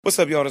What's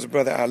up, y'all? This is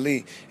Brother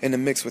Ali in the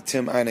mix with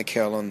Tim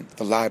Einenkel on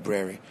The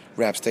Library,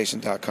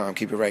 rapstation.com.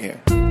 Keep it right here.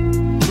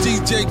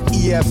 DJ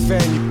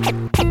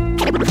EFN,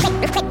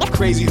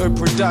 Crazy Hood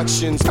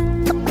Productions,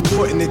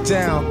 putting it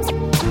down,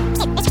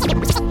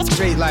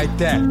 straight like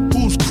that.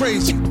 Who's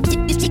crazy?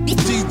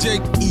 DJ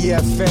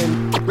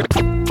EFN,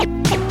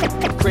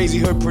 Crazy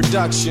Hood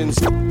Productions,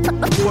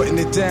 putting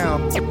it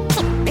down,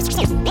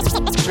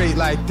 straight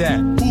like that.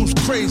 Who's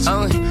crazy?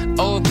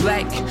 All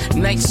black,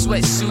 nice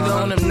sweatsuit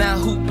on, I'm not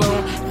hoop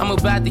on, I'm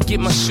about to get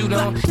my shoot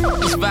on.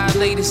 It's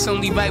violate, it's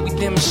only right we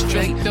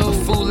demonstrate. A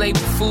fool label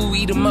fool,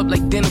 eat them up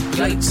like dinner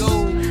plates.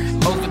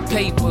 Over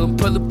paper,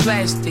 pull of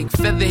plastic,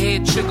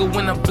 featherhead trigger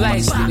when I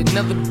blast it.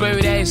 Another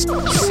bird ass,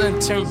 sun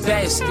turned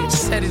bastard.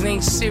 Said it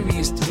ain't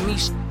serious to me,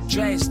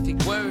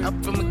 drastic. Word,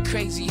 I'm from a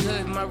crazy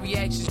hood, my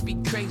reactions be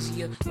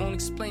crazier. Won't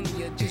explain to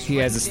you. He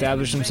has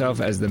established himself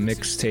as the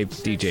mixtape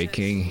DJ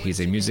King. He's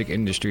a music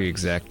industry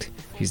exec.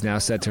 He's now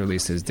set to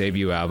release his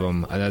debut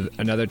album,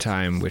 Another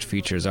Time, which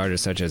features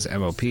artists such as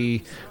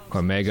M.O.P.,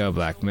 Cormega,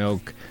 Black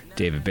Milk,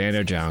 David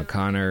Banner, John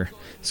Connor,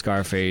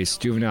 Scarface,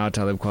 Juvenile,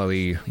 Talib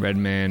Kweli,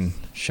 Redman,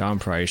 Sean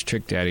Price,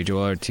 Trick Daddy,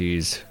 Joel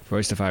Ortiz,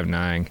 Royce da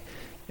 5'9",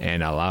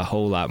 and a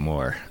whole lot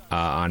more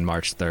on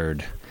March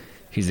 3rd.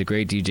 He's the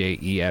great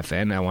DJ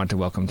EFN. I want to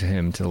welcome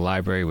him to the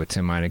library with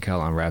Tim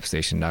Einenkel on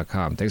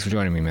rapstation.com. Thanks for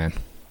joining me, man.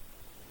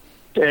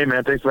 Hey,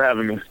 man. Thanks for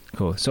having me.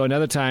 Cool. So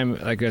Another Time,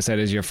 like I said,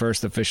 is your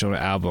first official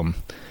album.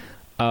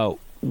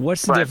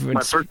 What's the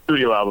difference? My first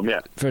studio album,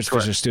 yeah. First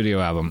official studio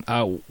album.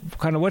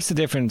 Kind of what's the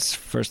difference,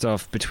 first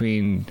off,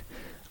 between,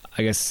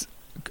 I guess,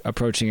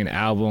 approaching an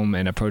album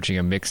and approaching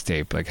a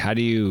mixtape? Like,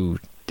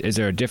 is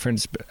there a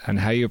difference on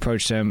how you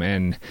approach them,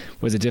 and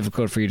was it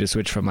difficult for you to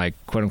switch from, like,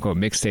 quote-unquote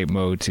mixtape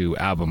mode to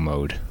album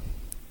mode?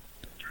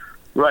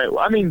 Right. Well,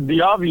 I mean,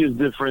 the obvious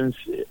difference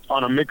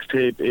on a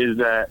mixtape is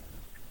that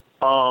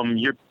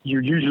you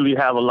usually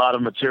have a lot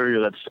of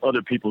material that's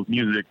other people's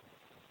music,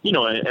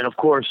 and of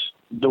course,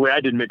 the way I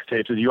did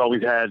mixtapes is you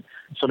always had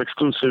some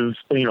exclusive,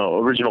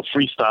 original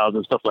freestyles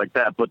and stuff like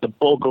that, but the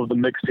bulk of the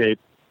mixtape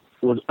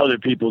was other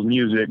people's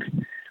music,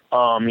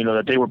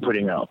 that they were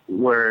putting out.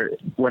 Where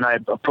when I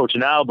approach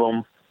an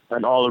album,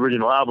 an all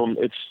original album,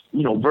 it's,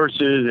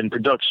 verses and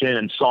production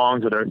and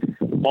songs that are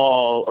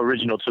all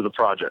original to the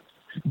project.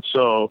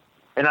 So,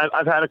 and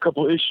I've had a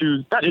couple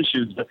issues, not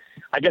issues, but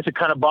I guess it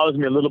kind of bothers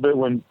me a little bit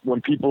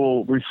when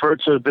people refer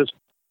to this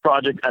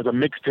project as a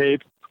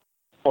mixtape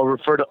or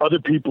refer to other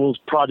people's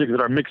projects that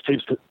are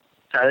mixtapes,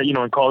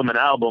 and call them an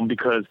album,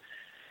 because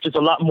just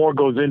a lot more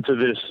goes into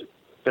this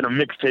than a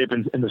mixtape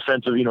in the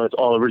sense of, it's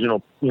all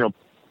original,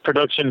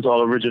 production, it's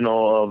all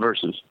original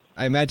verses.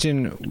 I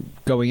imagine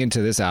going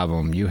into this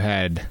album, you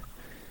had,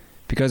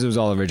 because it was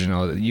all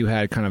original, you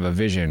had kind of a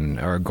vision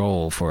or a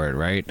goal for it,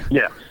 right?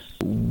 Yeah.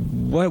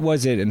 What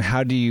was it, and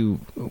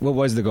what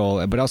was the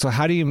goal? But also,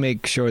 how do you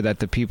make sure that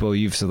the people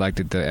you've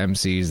selected, the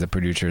MCs, the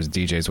producers,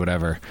 DJs,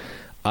 whatever,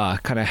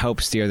 kind of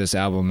help steer this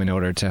album in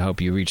order to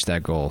help you reach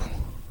that goal?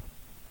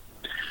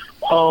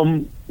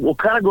 Well,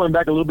 kind of going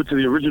back a little bit to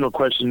the original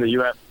question that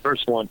you asked, the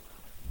first one,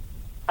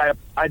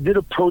 I did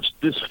approach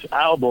this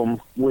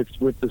album with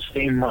the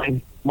same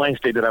mind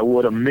state that I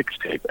would a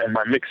mixtape and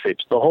my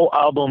mixtapes. The whole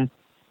album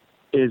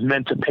is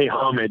meant to pay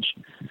homage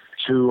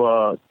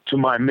to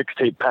my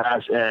mixtape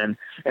past and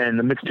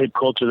the mixtape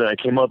culture that I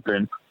came up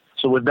in.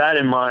 So with that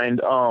in mind,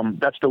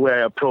 that's the way I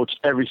approached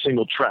every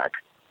single track.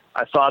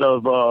 I thought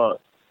of,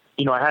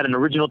 I had an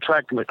original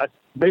track. I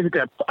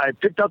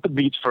picked out the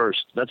beats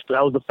first. That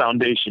was the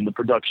foundation, the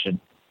production,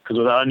 because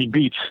without any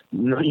beats,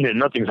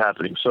 nothing's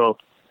happening. So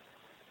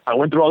I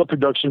went through all the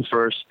production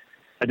first.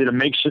 I did a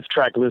makeshift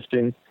track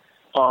listing.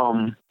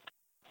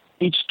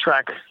 Each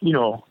track,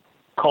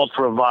 called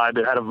for a vibe.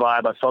 It had a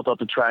vibe. I felt out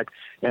the track,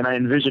 and I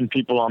envisioned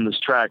people on this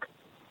track.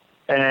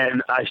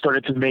 And I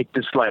started to make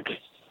this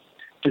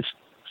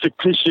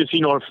fictitious,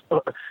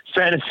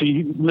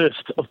 fantasy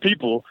list of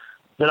people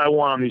that I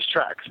want on these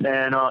tracks.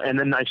 And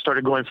then I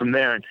started going from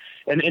there.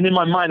 And in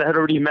my mind, I had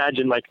already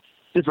imagined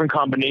different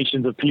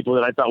combinations of people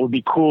that I thought would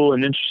be cool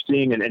and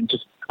interesting and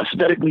just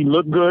aesthetically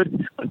look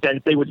good,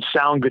 that they would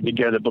sound good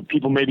together. But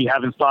people maybe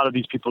haven't thought of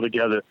these people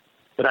together,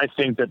 that I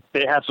think that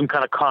they have some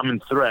kind of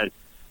common thread,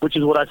 which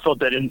is what I felt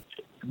that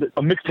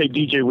a mixtape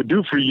DJ would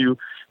do for you,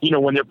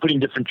 when they're putting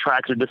different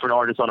tracks or different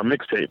artists on a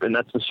mixtape. And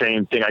that's the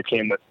same thing I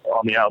came with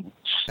on the album.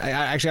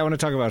 I want to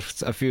talk about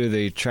a few of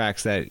the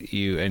tracks that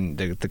you, and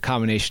the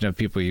combination of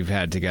people you've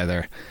had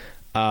together.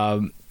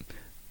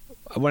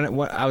 When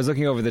I was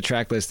looking over the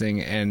track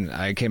listing, and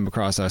I came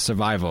across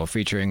Survival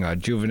featuring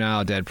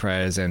Juvenile, Dead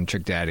Prez, and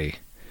Trick Daddy.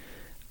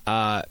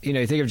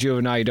 You think of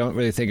Juvenile, you don't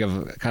really think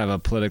of kind of a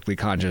politically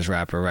conscious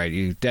rapper,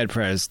 right? Dead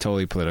Prez,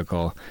 totally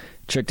political.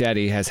 Trick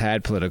Daddy has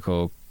had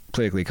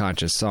politically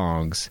conscious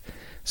songs.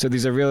 So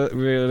these are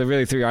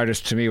really three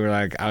artists to me where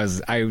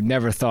I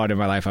never thought in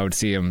my life I would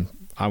see them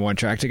on one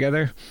track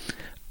together.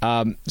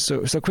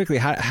 So quickly,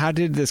 how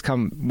did this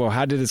come? Well,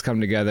 how did this come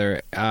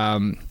together?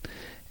 And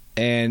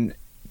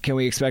can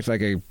we expect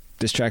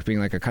this track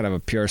being a kind of a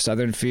pure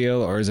Southern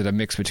feel, or is it a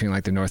mix between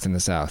the North and the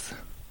South?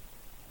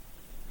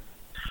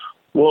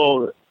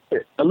 Well,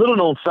 a little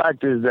known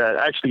fact is that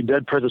actually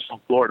Dead Prez is from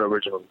Florida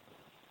originally.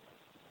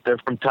 They're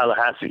from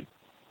Tallahassee.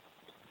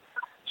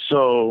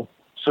 So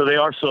they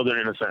are Southern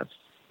in a sense.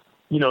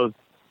 You know,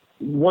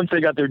 once they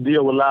got their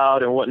deal with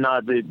Loud and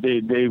whatnot, they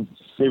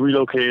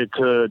relocated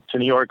to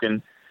New York,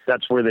 and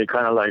that's where they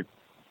kind of like,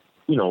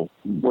 you know,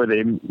 where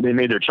they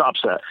made their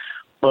chops at.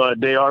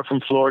 But they are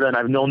from Florida, and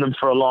I've known them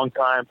for a long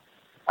time.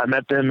 I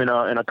met them in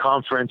a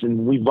conference,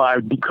 and we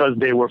vibed because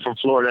they were from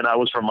Florida and I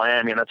was from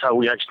Miami, and that's how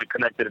we actually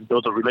connected and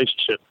built a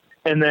relationship.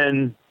 And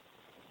then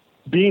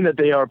being that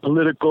they are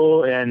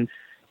political and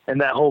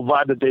that whole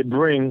vibe that they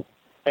bring,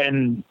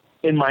 and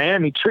in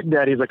Miami, Trick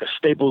Daddy is like a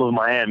staple of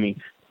Miami.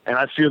 And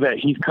I feel that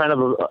he's kind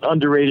of an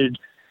underrated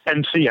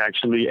MC,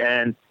 actually.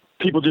 And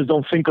people just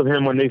don't think of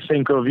him when they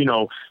think of, you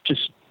know,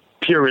 just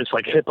purists,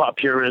 like hip-hop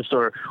purists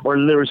or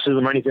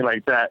lyricism or anything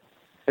like that.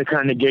 They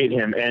kind of negate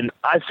him. And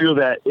I feel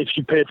that if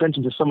you pay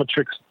attention to some of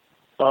Trick's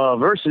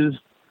verses,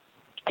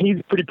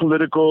 he's pretty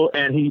political,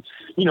 and he,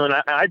 you know, and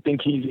I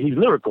think he's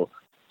lyrical.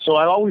 So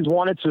I always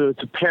wanted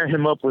to pair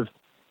him up with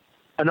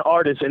an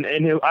artist, and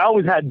I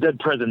always had Dead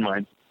Prez in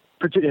mind.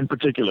 In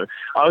particular,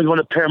 I always want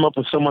to pair him up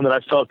with someone that I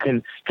felt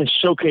can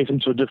showcase him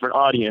to a different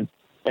audience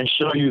and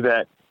show you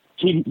that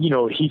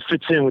he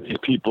fits in with these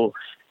people.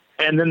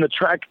 And then the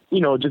track,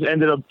 you know, just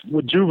ended up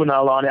with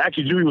Juvenile on it.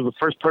 Actually, Juvie was the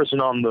first person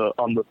on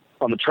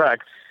the track.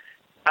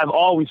 I've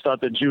always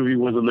thought that Juvie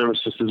was a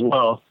lyricist as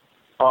well,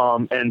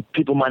 and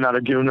people might not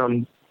have given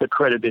him the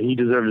credit that he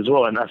deserved as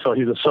well. And I felt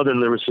he's a Southern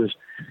lyricist,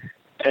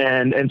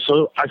 and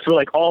so I feel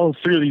like all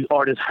three of these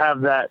artists have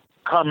that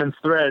common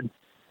thread,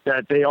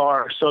 that they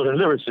are Southern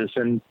lyricists,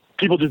 and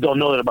people just don't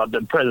know that about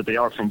Dead Prez, that they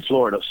are from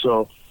Florida.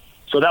 So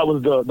that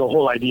was the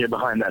whole idea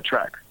behind that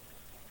track.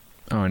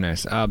 Oh,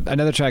 nice.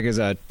 Another track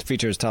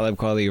features Talib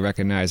Kweli,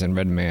 Recognize, and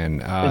Redman.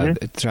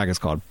 The track is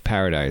called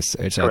Paradise.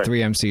 It's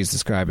three MCs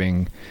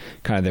describing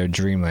kind of their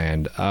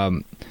dreamland.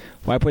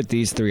 Why put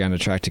these three on the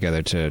track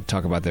together to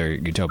talk about their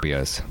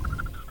utopias?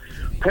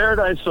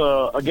 Paradise,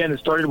 again, it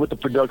started with the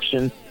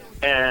production,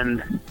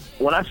 and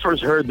when I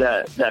first heard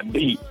that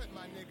beat,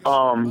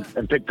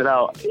 and picked it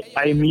out,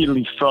 I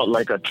immediately felt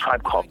like a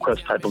Tribe Called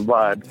Quest type of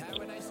vibe.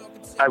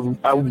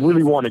 I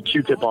really wanted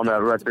Q-Tip on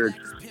that record,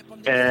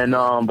 and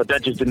but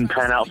that just didn't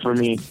pan out for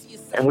me.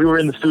 And we were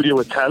in the studio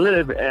with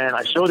Talib, and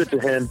I showed it to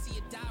him,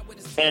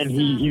 and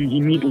he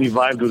immediately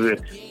vibed with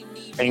it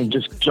and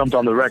just jumped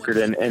on the record.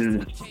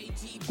 And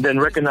then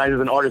Recognize as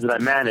an artist that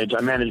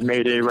I manage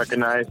Mayday,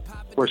 Recognize.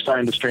 We're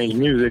signed to Strange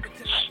Music,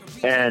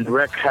 and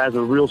Rec has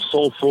a real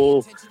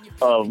soulful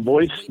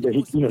voice that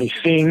he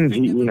sings.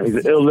 He's an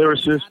ill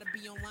lyricist.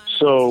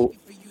 So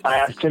I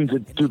asked him to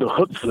do the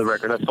hook for the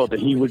record. I felt that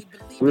he would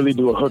really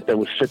do a hook that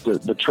would fit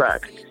the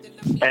track.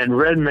 And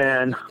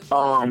Redman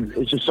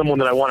is just someone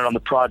that I wanted on the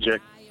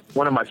project,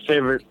 one of my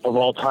favorite of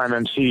all time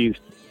MCs.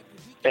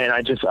 And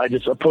I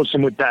just approached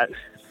him with that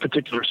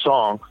particular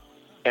song,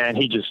 and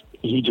he just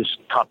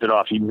topped it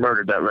off. He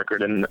murdered that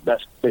record, and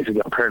that's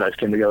basically how Paradise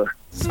came together.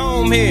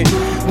 Home here.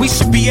 We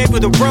should be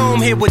able to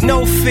roam here with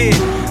no fear,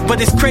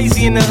 but it's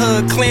crazy in the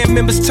hood. Clan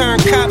members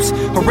turn cops,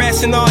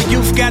 harassing all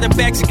youth. Got their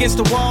backs against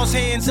the walls,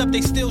 hands up,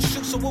 they still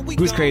shoot. So what we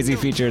Who's Crazy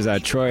features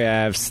Troy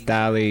Ave,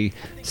 Stally,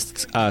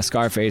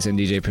 Scarface, and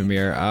DJ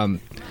Premier.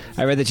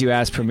 I read that you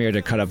asked Premier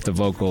to cut up the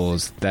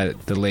vocals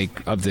that the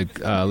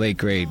late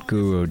great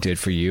Guru did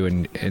for you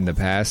in the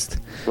past.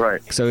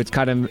 Right. So it's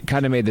kind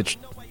of made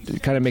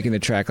making the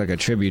track like a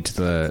tribute to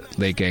the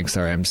late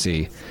Gangstar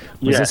MC.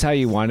 Was this how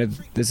you wanted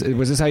this?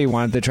 Was this how you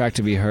wanted the track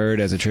to be heard,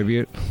 as a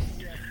tribute?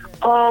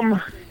 I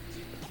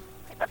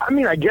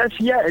mean, I guess,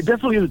 yeah, it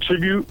definitely is a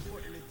tribute.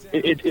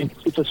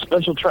 It's a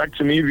special track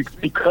to me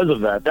because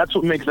of that. That's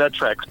what makes that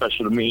track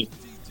special to me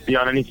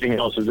beyond anything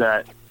else, is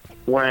that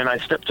when I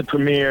stepped to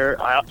Premier,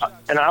 I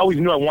always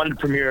knew I wanted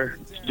Premier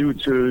to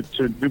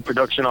do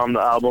production on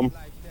the album,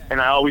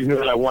 and I always knew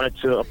that I wanted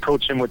to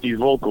approach him with these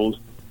vocals,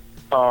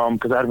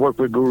 because I had worked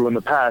with Guru in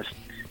the past,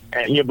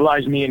 and he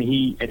obliged me, and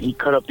he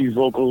cut up these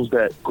vocals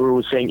that Guru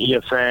was saying,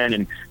 EFN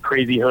and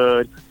Crazy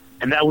Hood,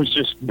 and that was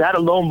just, that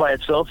alone by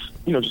itself,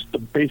 just the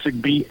basic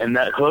beat and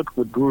that hook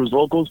with Guru's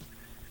vocals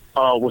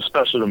was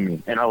special to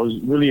me, and I was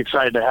really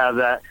excited to have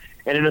that.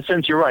 And in a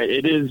sense, you're right,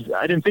 it is.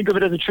 I didn't think of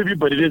it as a tribute,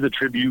 but it is a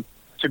tribute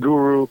to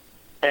Guru,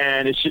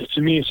 and it's just,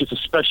 to me, it's just a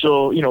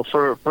special,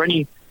 for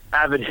any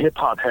avid hip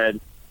hop head,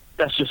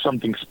 that's just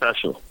something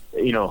special.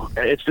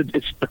 It's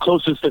the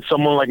closest that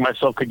someone like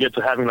myself could get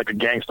to having like a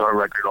Gangstar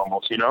record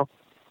almost,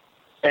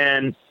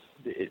 And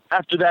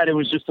after that, it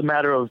was just a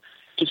matter of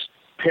just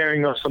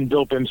pairing up some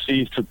dope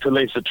MCs to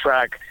lace the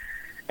track.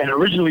 And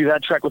originally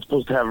that track was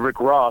supposed to have Rick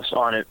Ross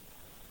on it,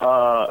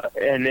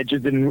 and it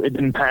just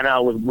didn't pan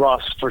out with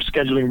Ross for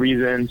scheduling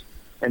reasons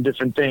and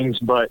different things.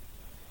 But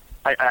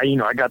I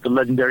got the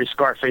legendary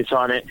Scarface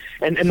on it,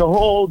 and the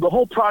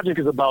whole project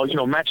is about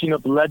matching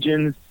up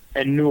legends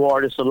and new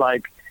artists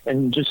alike,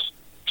 and just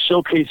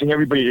showcasing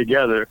everybody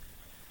together,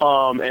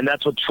 and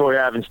that's what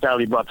Troy Ave and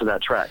Stally brought to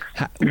that track.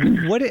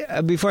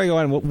 Before I go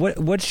on,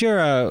 what's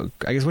your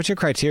what's your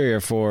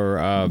criteria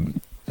for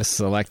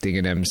selecting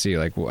an MC?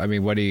 Like, I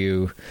mean,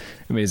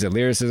 is it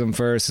lyricism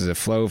first? Is it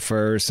flow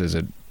first? Is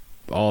it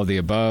all of the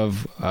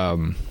above? I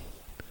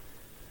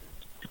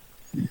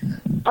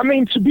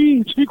mean, to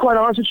be quite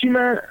honest with you,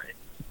 man,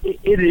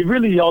 it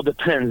really all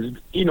depends.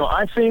 You know,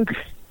 I think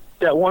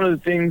that one of the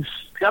things,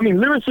 I mean,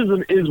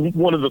 lyricism is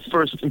one of the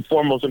first and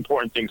foremost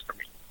important things for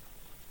me.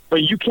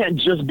 But you can't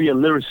just be a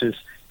lyricist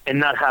and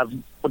not have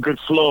a good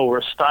flow or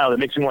a style that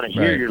makes me want to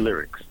hear your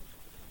lyrics.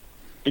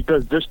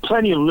 Because there's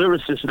plenty of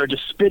lyricists that are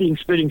just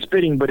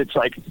spitting, but it's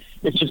like,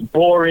 it's just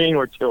boring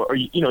or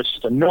you know, it's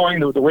just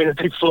annoying the way that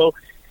they flow,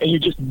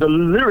 and the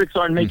lyrics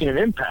aren't making an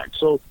impact.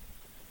 So,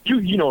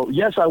 you know,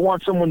 yes, I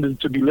want someone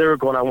to be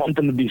lyrical and I want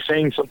them to be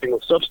saying something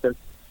with substance,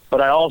 but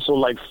I also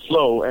like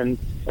flow, and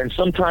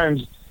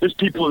sometimes there's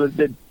people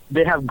that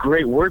they have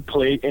great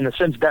wordplay in a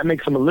sense that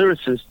makes them a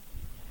lyricist,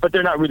 but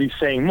they're not really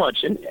saying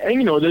much. And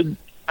you know,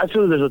 I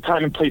feel there's a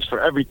time and place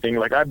for everything.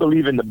 Like, I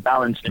believe in the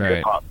balance in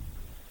hip hop.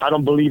 I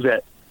don't believe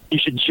that you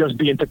should just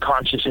be into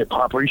conscious hip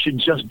hop or you should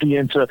just be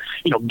into,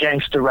 you know,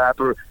 gangster rap.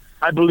 Or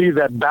I believe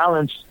that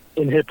balance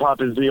in hip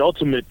hop is the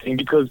ultimate thing,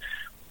 because,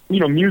 you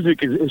know, music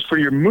is for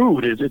your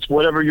mood. It's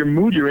whatever your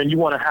mood you're in. You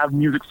want to have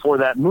music for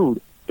that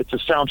mood. It's a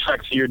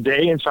soundtrack to your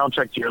day and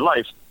soundtrack to your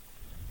life.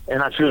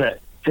 And I feel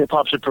that hip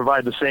hop should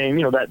provide the same,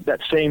 you know,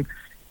 that same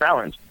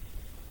balance.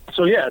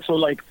 So yeah, so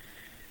like,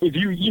 if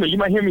you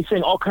might hear me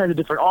saying all kinds of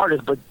different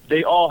artists, but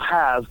they all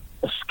have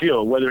a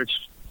skill, whether it's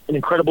an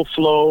incredible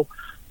flow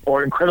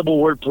or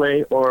incredible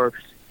wordplay or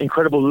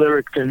incredible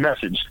lyrics and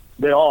message.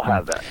 They all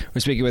have that.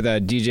 We're speaking with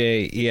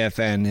DJ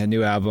EFN. A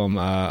new album,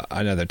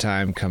 Another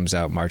Time, comes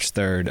out March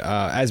 3rd.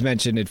 As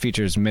mentioned, it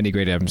features many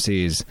great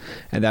MCs,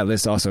 and that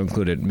list also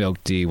included Milk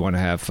D, one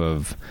half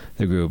of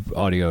the group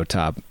Audio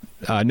Top,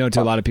 known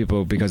to a lot of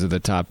people because of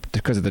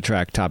the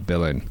track Top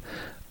Billin'.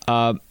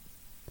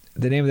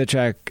 The name of the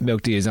track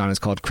Milk D is on is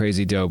called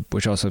Crazy Dope,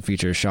 which also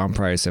features Sean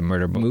Price and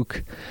Murder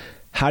Mook.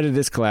 How did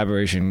this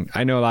collaboration,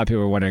 I know a lot of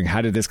people are wondering,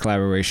 how did this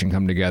collaboration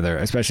come together?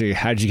 Especially,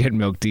 how did you get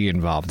Milk D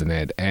involved in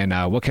it? And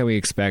what can we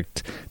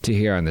expect to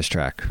hear on this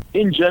track?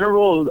 In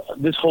general,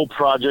 this whole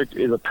project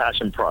is a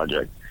passion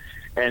project.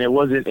 And it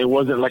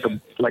wasn't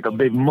like a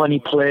big money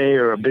play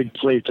or a big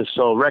play to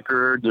sell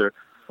records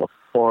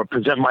or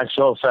present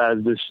myself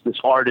as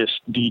this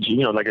artist DJ,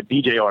 you know, like a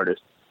DJ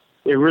artist.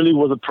 It really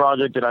was a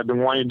project that I've been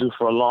wanting to do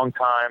for a long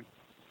time.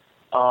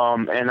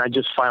 And I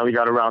just finally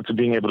got around to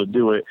being able to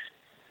do it.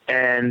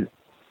 And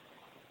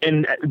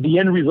the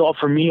end result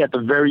for me, at the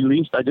very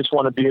least, I just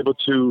want to be able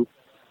to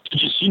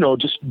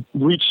just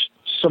reach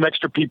some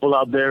extra people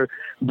out there,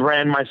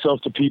 brand myself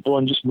to people,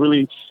 and just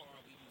really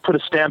put a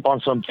stamp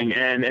on something.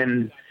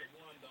 And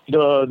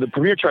the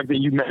premiere track that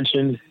you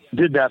mentioned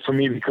did that for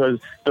me, because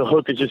the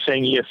hook is just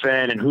saying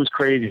EFN and who's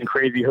crazy and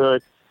Crazy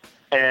Hood.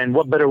 And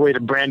what better way to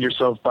brand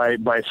yourself by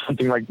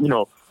something like, you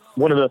know,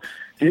 one of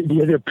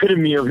the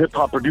epitome of hip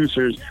hop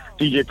producers,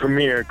 DJ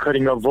Premier,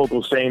 cutting up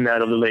vocals saying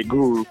that of the late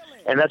Guru.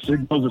 And that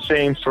was the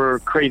same for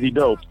Crazy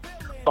Dope.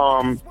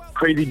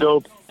 Crazy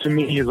Dope to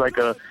me is like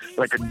a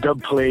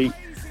dub plate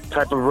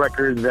type of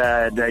record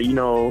that you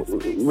know,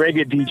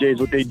 reggae DJs,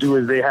 what they do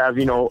is they have,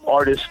 you know,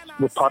 artists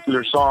with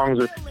popular songs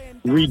or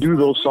redo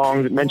those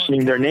songs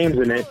mentioning their names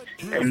in it,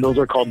 and those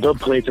are called dub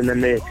plates. And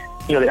then they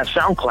have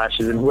sound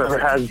clashes, and whoever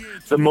has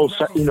the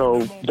most, you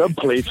know, dub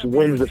plates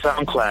wins the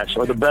sound clash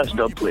or the best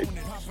dub plate.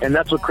 And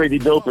that's what Crazy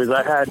Dope is.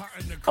 I had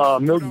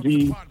Milk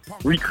D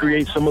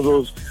recreate some of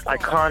those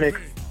iconic,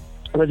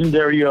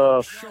 legendary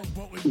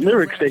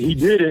lyrics that he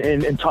did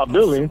in Top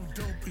Billing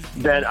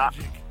that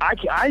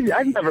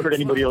I've never heard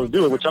anybody else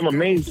do it, which I'm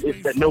amazed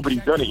that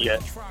nobody's done it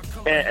yet.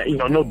 And, you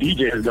know, no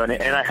DJ has done it.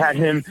 And I had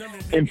him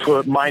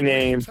input my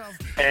name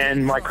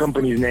and my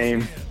company's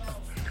name,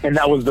 and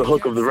that was the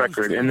hook of the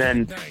record. And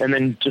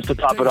then just to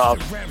top it off,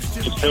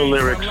 just ill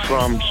lyrics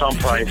from Sean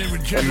Price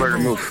and Murder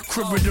Mook.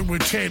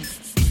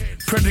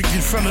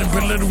 Predicate felon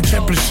belittle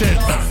 10%.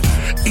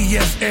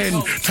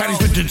 EFN, tiny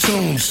with the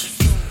tunes.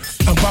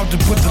 I'm about to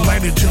put the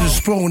light into the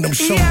spoon. I'm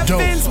so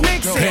dope. EFN's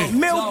mixing,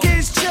 Milk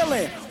is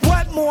chilling.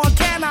 What more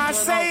can I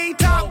say?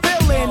 Top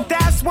Billin',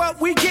 that's what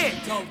we get.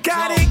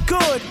 Got it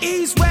good.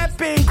 Ease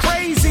reppin',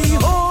 Crazy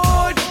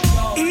Hood.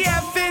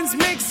 EFN's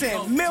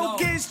mixing,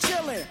 Milk is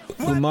chilling.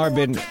 Umar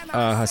bin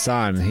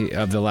Hassan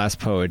of The Last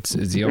Poets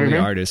is the only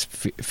artist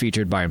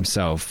featured by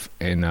himself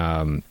in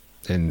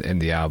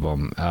the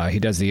album. He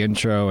does the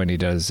intro and he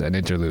does an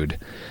interlude.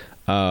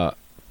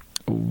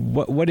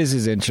 What is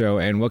his intro,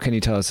 and what can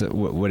you tell us?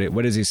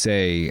 What does he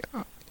say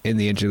in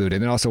the interlude?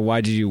 And then also,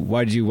 why did you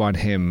want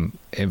him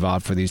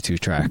involved for these two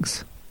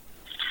tracks?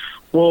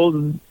 Well,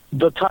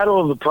 the title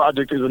of the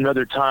project is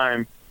Another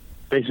Time,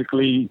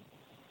 basically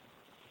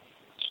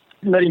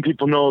letting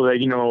people know that,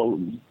 you know,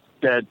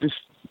 that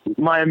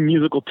my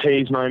musical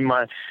taste,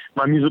 my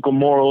musical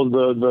morals,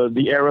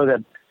 the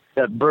era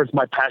that birthed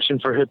my passion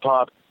for hip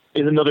hop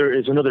is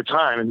another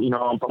time. And, you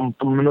know, I'm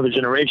from another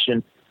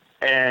generation,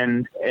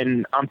 and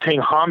I'm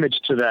paying homage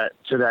to that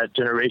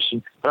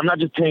generation. But I'm not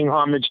just paying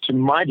homage to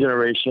my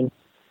generation.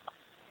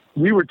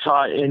 We were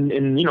taught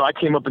in you know, I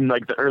came up in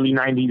like the early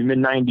 90s, mid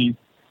 90s,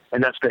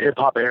 and that's the hip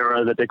hop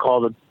era that they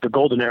call the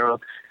golden era.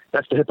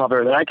 That's the hip hop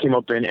era that I came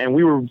up in, and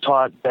we were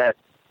taught that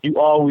you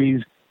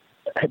always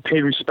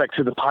pay respect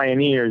to the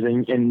pioneers,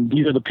 and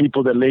these are the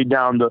people that laid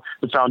down the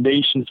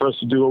foundation for us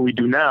to do what we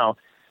do now.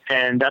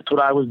 And that's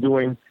what I was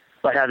doing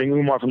by having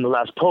Umar from The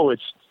Last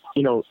Poets,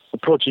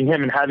 approaching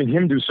him and having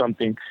him do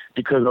something,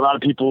 because a lot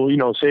of people,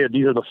 say that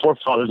these are the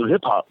forefathers of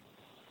hip hop.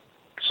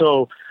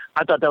 So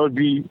I thought that would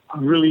be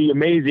really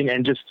amazing,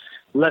 and just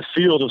left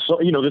field of,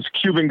 this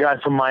Cuban guy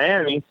from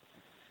Miami,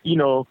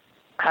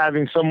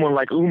 having someone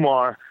like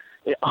Umar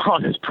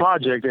on his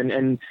project,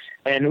 and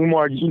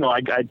Umar,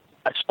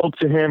 I spoke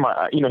to him,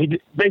 he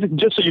basically,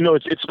 just so you know,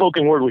 it's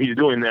spoken word what he's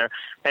doing there.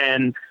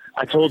 And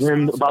I told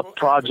him about the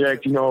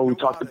project, we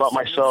talked about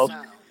myself,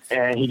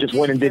 and he just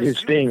went and did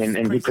his thing,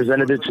 and he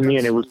presented it to me,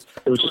 and it was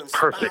just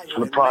perfect for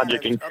the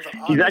project. And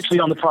he's actually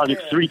on the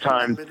project 3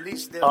 times.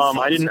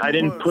 I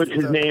didn't put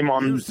his name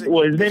on.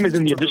 Well, his name is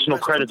in the additional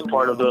credits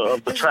part of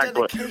the track,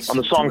 but on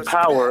the song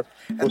 "Power"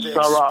 with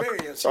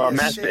Sarok,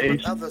 Master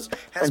Ace,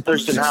 and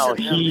Thurston Howell,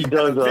 he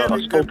does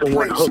a spoken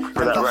word hook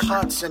for that record. The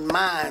hearts and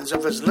minds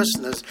of his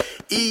listeners,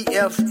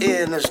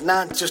 EFN is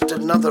not just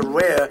another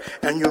rare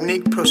and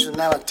unique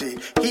personality.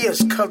 He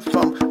has cut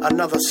from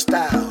another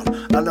style,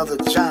 another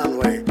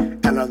genre,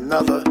 and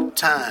another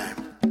time.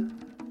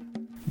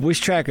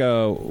 Which track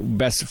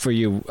best for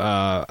you,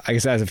 I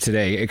guess as of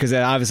today, because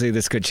obviously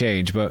this could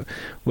change, but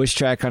which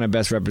track kind of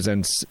best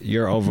represents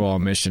your overall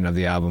mission of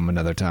the album,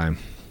 Another Time?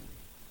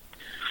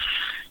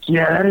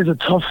 Yeah, that is a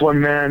tough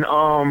one, man,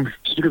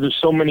 just because there's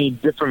so many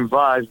different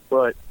vibes,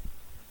 but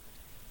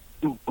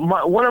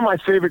one of my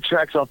favorite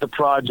tracks off the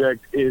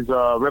project is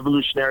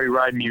Revolutionary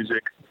Ride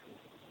Music,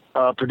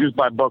 produced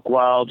by Buck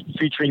Wild,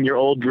 featuring Your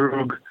Old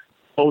Droog,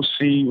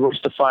 OC, Royce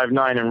the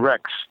 5'9", and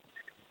Rex.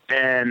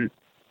 And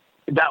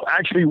that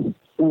actually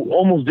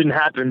almost didn't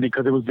happen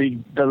because it was the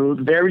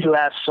very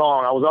last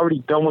song. I was already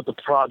done with the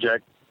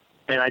project,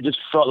 and I just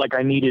felt like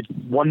I needed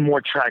one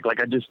more track.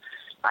 Like I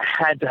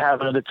had to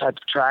have another type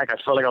of track. I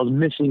felt like I was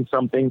missing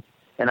something,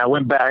 and I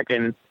went back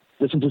and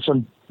listened to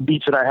some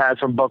beats that I had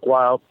from Buck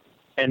Wild,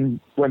 and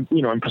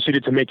and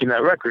proceeded to making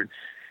that record.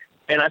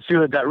 And I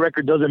feel that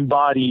record does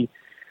embody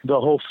the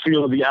whole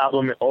feel of the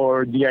album,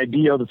 or the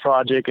idea of the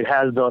project. It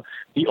has the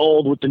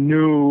old with the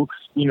new,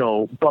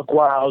 Buck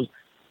Wild,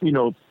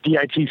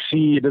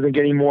 DITC. It doesn't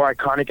get any more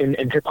iconic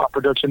in hip hop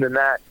production than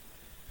that.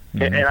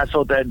 Mm-hmm. And I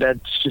felt that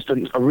that's just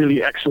a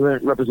really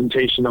excellent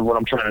representation of what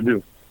I'm trying to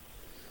do.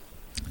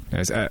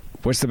 Nice.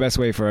 What's the best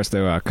way for us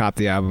to cop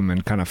the album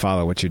and kind of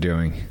follow what you're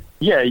doing?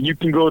 Yeah, you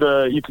can get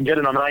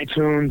it on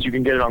iTunes, you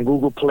can get it on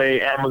Google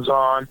Play,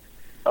 Amazon.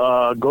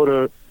 Go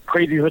to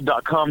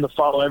crazyhood.com to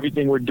follow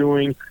everything we're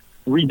doing.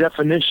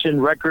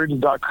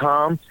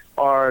 Redefinitionrecords.com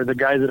are the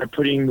guys that are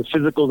putting the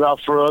physicals out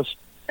for us,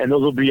 and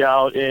those will be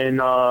out in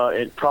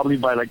probably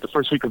by like the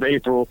first week of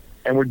April.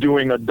 And we're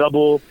doing a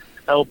double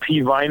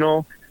LP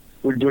vinyl.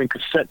 We're doing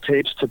cassette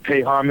tapes to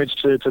pay homage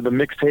to the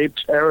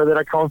mixtape era that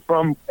I come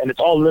from, and it's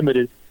all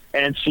limited,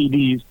 and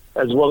CDs,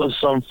 as well as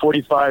some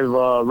 45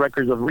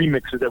 records of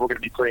remixes that we're going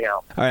to be putting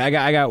out. All right,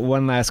 I got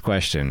one last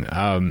question.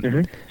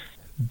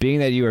 Being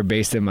that you were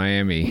based in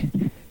Miami,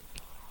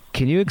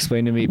 can you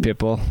explain to me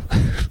Pitbull?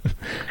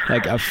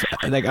 like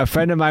a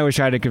friend of mine was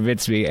trying to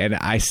convince me, and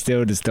I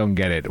still just don't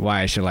get it. Why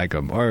I should like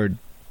him, or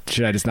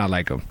should I just not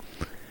like him?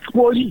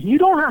 Well, you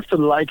don't have to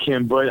like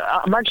him, but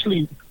I'm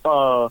actually,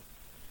 I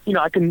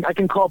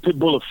can call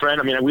Pitbull a friend.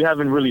 I mean, we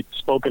haven't really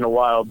spoken in a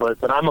while, but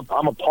I'm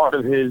a part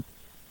of his,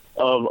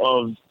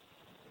 of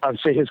I'd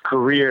say his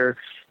career.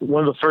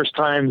 One of the first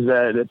times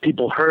that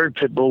people heard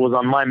Pitbull was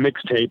on my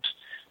mixtapes,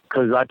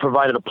 because I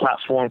provided a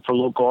platform for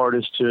local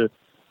artists to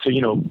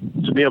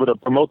be able to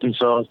promote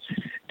themselves.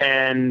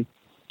 And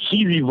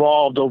he's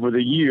evolved over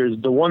the years.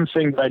 The one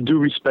thing that I do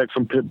respect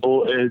from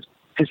Pitbull is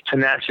his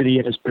tenacity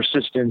and his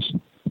persistence.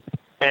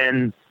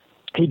 And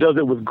he does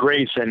it with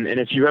grace. And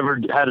if you ever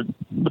had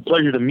the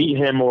pleasure to meet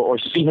him or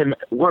see him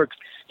work,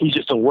 he's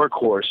just a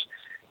workhorse.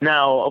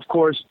 Now, of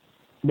course,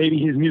 maybe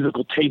his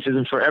musical taste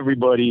isn't for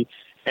everybody.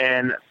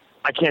 And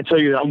I can't tell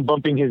you that I'm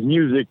bumping his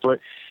music,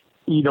 but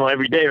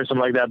every day or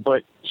something like that.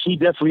 But he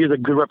definitely is a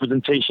good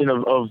representation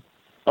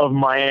of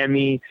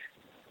Miami,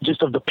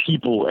 just of the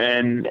people,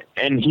 and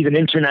he's an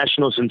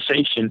international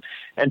sensation.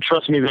 And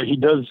trust me that he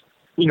does,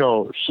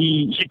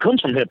 he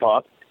comes from hip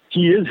hop.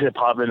 He is hip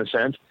hop in a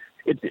sense.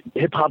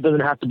 Hip hop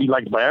doesn't have to be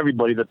liked by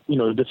everybody. The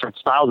different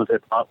styles of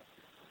hip hop.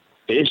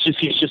 He's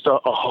just a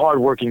hard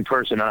working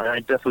person.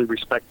 I definitely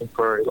respect him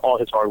for all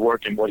his hard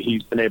work and what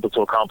he's been able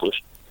to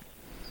accomplish.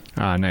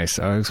 Ah, nice.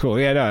 Oh, it's cool.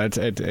 Yeah, no,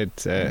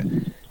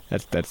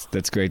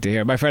 That's great to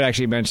hear. My friend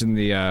actually mentioned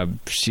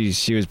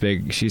she was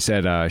big. She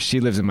said she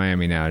lives in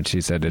Miami now, and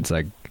she said it's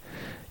like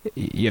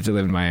you have to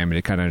live in Miami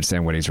to kind of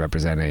understand what he's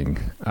representing.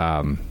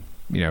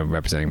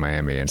 Representing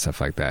Miami and stuff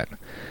like that.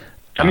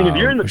 I mean, if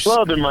you're in the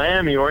club in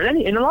Miami or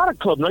in a lot of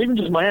clubs, not even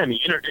just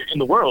Miami, in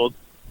the world,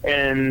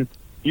 and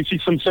you see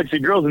some sexy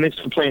girls and they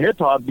start playing hip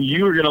hop,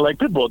 you're gonna like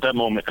Pitbull at that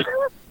moment.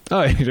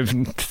 Oh,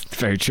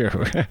 very true.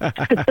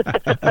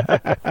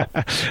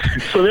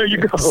 So there you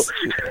go.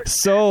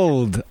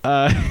 Sold.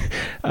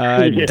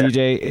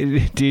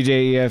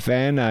 DJ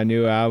EFN,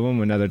 new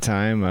album, Another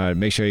Time.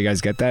 Make sure you guys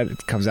get that.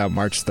 It comes out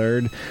March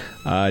 3rd.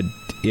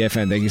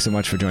 EFN, thank you so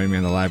much for joining me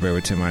on the library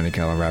with Tim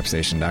Heinekel on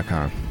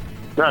rapstation.com.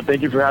 No,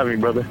 thank you for having me,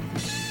 brother.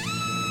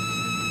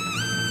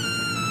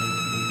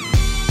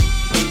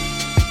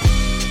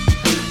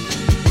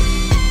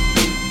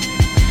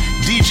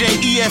 DJ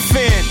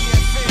EFN,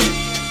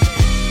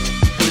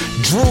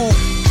 Drew,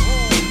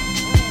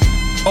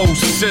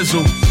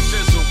 Sizzle.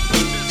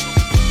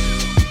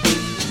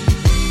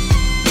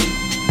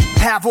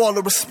 Have all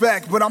the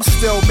respect, but I'm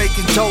still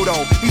making dodo.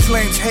 These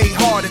lames hate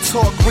hard and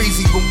talk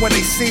greasy, but when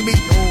they see me,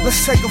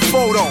 let's take a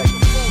photo.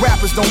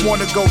 Rappers don't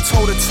wanna go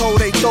toe to toe,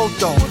 they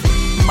though.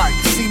 Might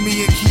see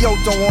me in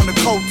Kyoto on the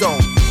Koto.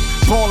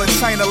 Ball in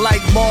China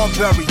like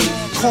Marbury.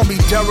 Call me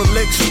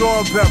derelict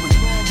strawberry.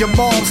 Your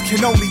moms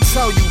can only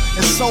tell you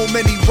in so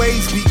many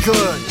ways be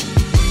good.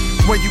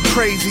 When you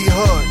crazy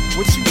hood,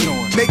 what you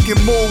doing?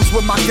 Making moves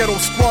with my ghetto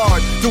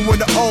squad. Doing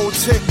the old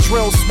tick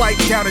drill, swipe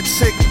down a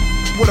chick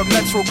with a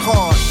Metro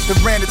card that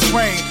ran the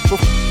train.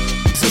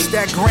 Since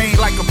that grain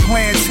like a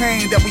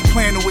plantain that we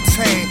plan to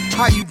attain.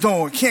 How you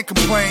doing? Can't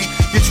complain.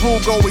 Your drool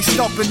always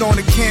stumping on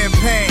the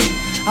campaign.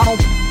 I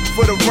don't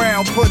for the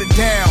round, put it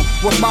down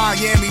with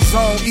Miami's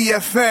own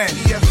EFN.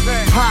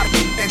 Pop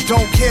and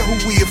don't care who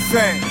we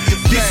offend.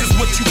 This is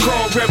what you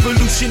call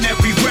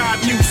revolutionary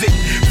rap music.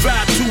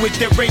 Vibe to it,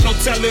 there ain't no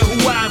telling who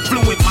I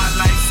influence. My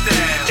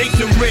lifestyle,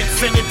 ignorance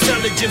and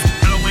intelligence,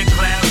 blowing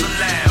clouds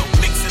aloud,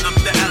 mixing up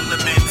the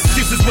elements.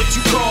 This is what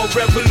you call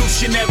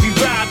revolutionary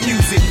rap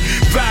music.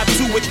 Vibe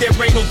to it, there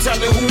ain't no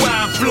telling who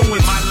I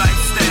influence. My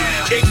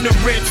lifestyle,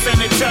 ignorance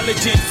and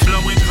intelligence,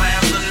 blowing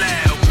clouds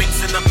aloud,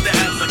 mixing up the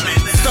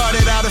elements.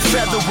 Started out a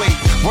featherweight,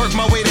 worked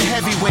my way to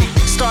heavyweight.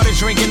 Started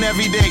drinking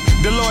every day,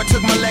 the Lord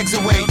took my legs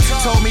away.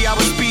 Told me I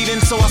was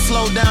speeding, so I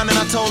slowed down and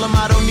I told him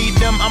I don't need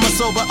them, I'ma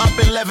sober up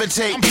and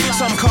levitate.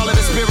 Some call it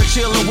a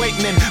spiritual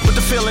awakening, but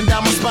the feeling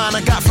down my spine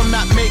I got from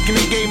not making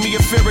it gave me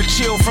a fear of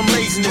chill from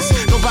laziness.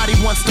 Nobody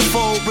wants to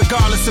fold,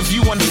 regardless if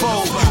you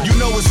unfold. You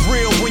know it's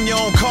real when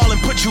you're on call and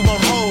put you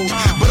on hold.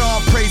 But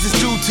all praise is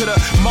due to the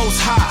Most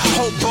High.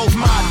 Hope both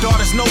my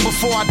daughters know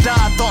before I die,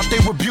 I thought they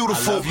were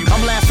beautiful.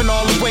 I'm laughing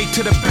all the way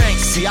to the bank.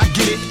 See, I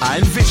get it, I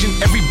envision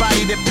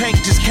everybody that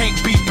paint just can't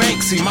be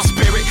Banksy. My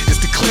spirit is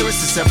the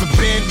clearest it's ever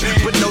been,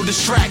 but no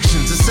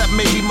distractions, except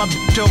maybe my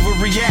bitch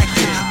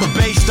overreacted. But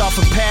based off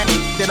a path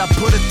that I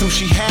put her through,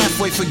 she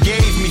halfway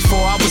forgave me for.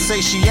 I would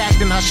say she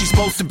acting how she's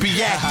supposed to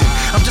be acting.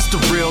 I'm just a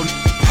real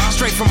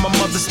straight from my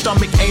mother's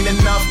stomach, ain't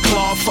enough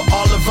cloth for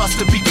all of us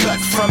to be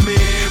cut from it.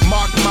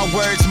 Mark my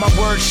words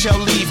shall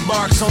leave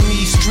marks on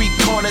these street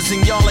corners,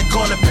 and y'all are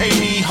gonna pay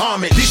me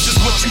homage. This is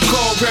what you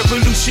call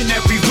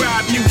revolutionary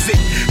rap music.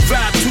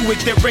 Vibe to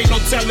it, there ain't no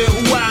telling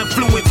who I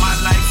influence. My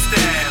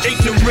lifestyle,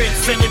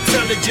 ignorance and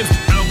intelligence,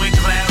 blowing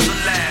clouds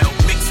aloud,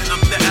 mixing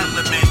up the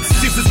elements.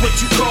 This is what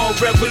you call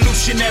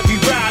revolutionary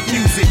rap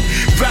music.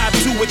 Vibe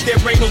to it,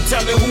 there ain't no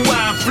telling who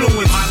I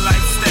influence. My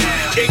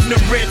lifestyle,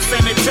 ignorance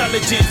and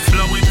intelligence,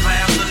 blowing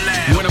clouds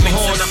aloud. When I'm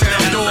horn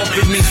sound off,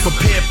 it means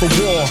prepare for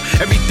war.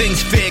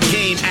 Everything's fair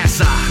game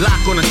as I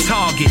lock on a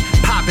target,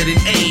 pop it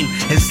and aim.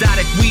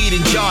 Exotic weed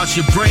enjars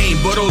your brain,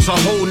 but those a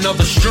whole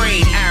nother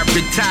strain.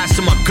 Arabic ties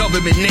to my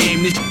government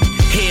name. This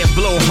head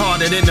blow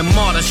harder than the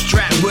martyr,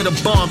 strapped with a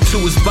bomb to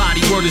his body.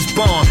 Word is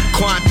born.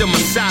 Quantum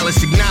of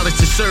silence, acknowledge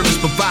the service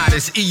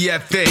providers.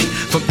 EFN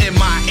from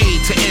MIA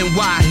to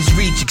NY, his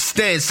reach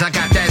extends. I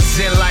got that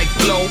zen-like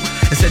flow.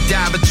 As I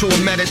dive into a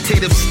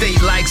meditative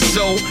state like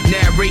so,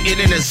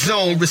 narrated in a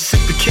zone,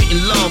 reciprocating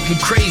love from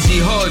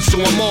crazy hoods, so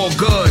I'm all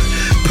good.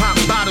 Pop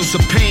bottles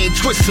of pain,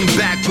 twist them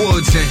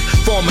backwards, and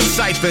form a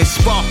cipher and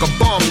spark a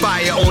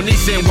bonfire on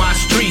these NY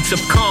streets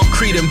of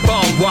concrete and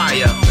barbed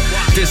wire.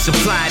 This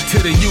applied to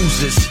the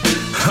users.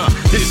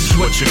 This is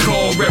what you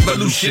call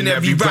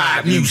revolutionary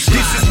rap music.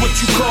 This is what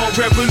you call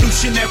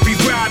revolutionary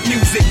rap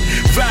music.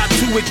 Vibe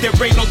to it, there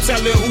ain't no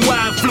telling who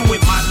I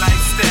influence. My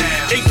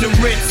lifestyle,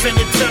 ignorance and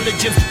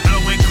intelligence,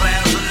 blowing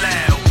clouds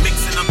aloud,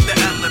 mixing up the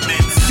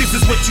elements. This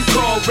is what you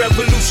call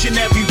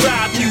revolutionary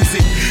rap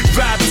music.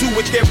 Vibe to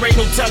it, there ain't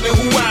no telling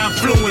who I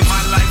influence.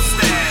 My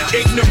lifestyle,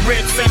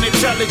 ignorance and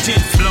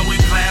intelligence,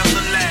 blowing